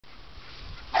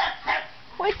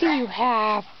What do you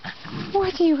have?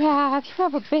 What do you have? You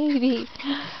have a baby.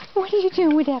 What are you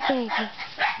doing with that baby?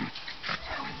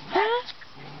 Huh?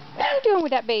 What are you doing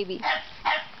with that baby?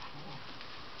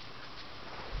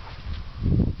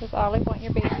 Does Olive want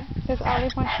your baby? Does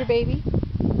Olive want your baby?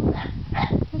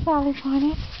 Does Olive want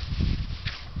it?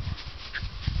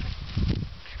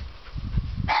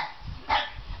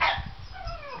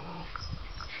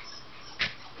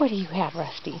 What do you have,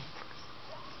 Rusty?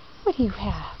 What do you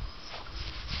have?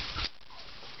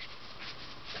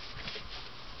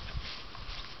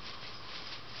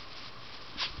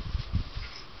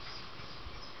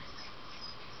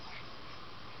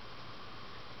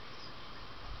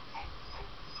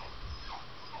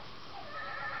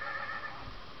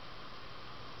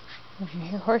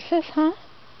 Your horses, huh?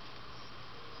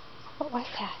 What was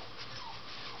that?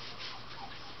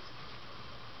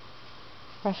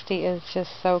 Rusty is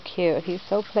just so cute. He's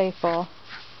so playful.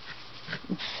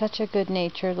 He's such a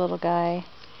good-natured little guy.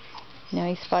 Now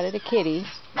he spotted a kitty.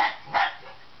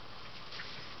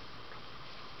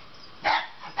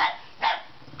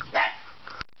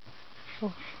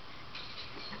 Oh.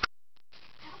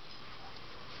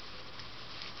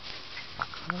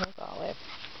 Here goes Olive.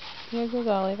 Here goes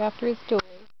Olive after his toy.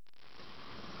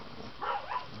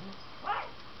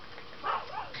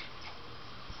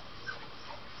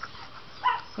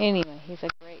 Anyway, he's a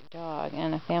great dog,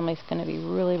 and a family's going to be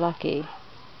really lucky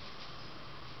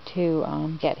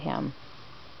to get him.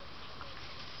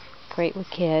 Great with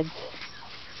kids.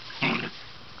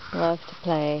 Loves to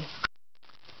play.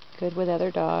 Good with other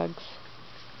dogs.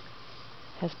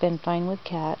 Has been fine with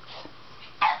cats.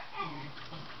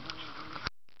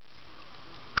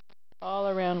 All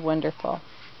around wonderful.